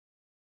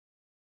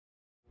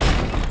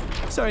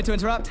Sorry to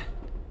interrupt.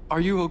 Are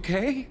you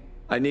okay?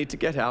 I need to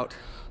get out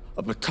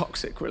of a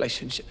toxic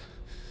relationship.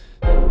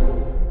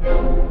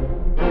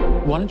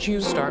 Why don't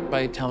you start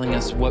by telling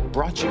us what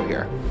brought you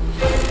here?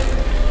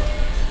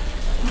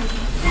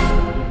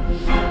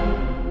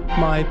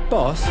 My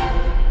boss,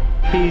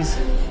 he's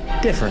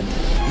different.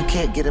 You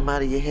can't get him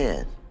out of your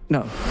head.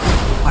 No.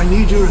 I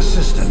need your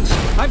assistance.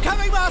 I'm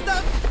coming,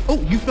 Master! Oh,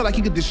 you feel like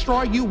he could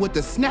destroy you with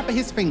the snap of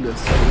his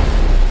fingers.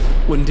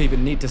 Wouldn't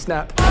even need to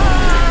snap.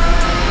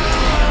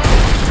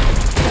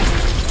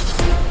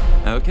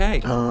 Okay.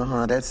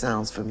 That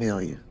sounds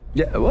familiar.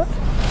 Yeah, what?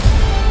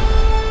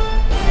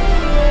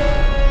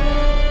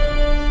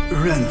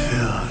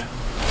 Renfield,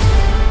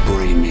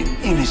 bring in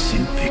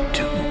innocent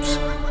victims.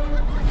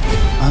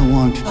 I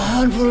want a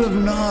handful of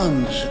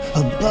nuns,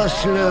 a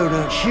busload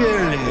of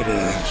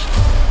cheerleaders.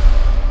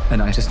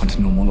 And I just want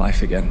a normal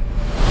life again.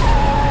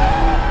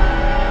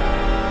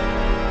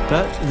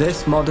 But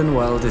this modern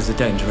world is a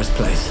dangerous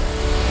place.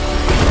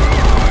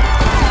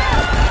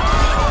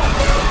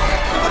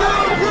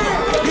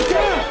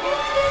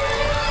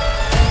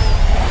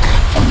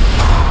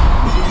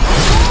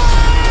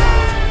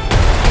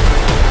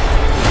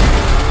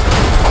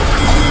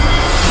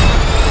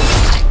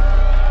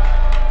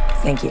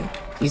 Thank you.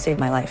 You saved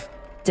my life.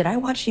 Did I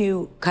watch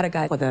you cut a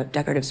guy with a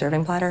decorative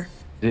serving platter?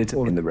 It's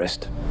all in the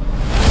wrist.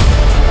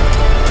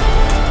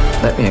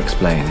 Let me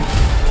explain.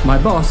 My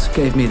boss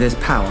gave me this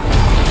power.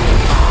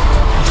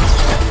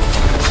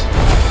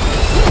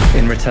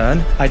 In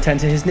return, I tend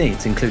to his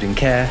needs, including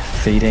care,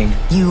 feeding.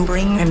 You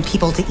bring in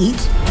people to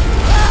eat?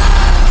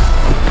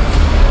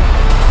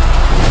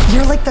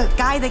 You're like the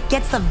guy that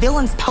gets the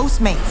villain's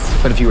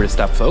Postmates. But if you were to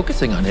stop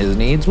focusing on his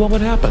needs, what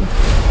would happen?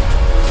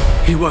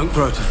 He won't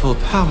grow to full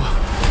power.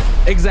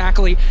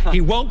 Exactly.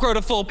 He won't grow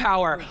to full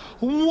power.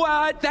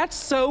 What? That's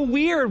so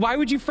weird. Why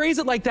would you phrase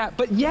it like that?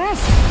 But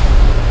yes.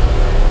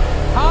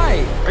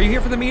 Hi, are you here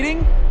for the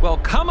meeting? Well,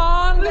 come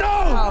on. No!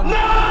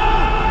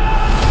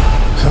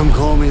 Some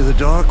call me the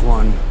Dark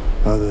One,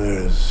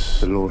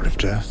 others the Lord of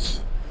Death.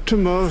 To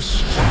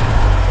most,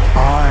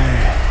 I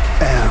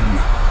am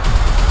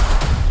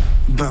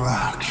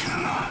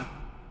Dracula.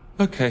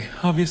 Okay,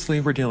 obviously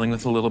we're dealing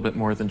with a little bit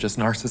more than just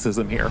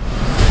narcissism here.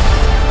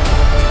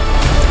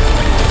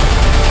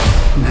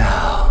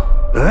 Now,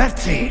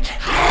 let's eat.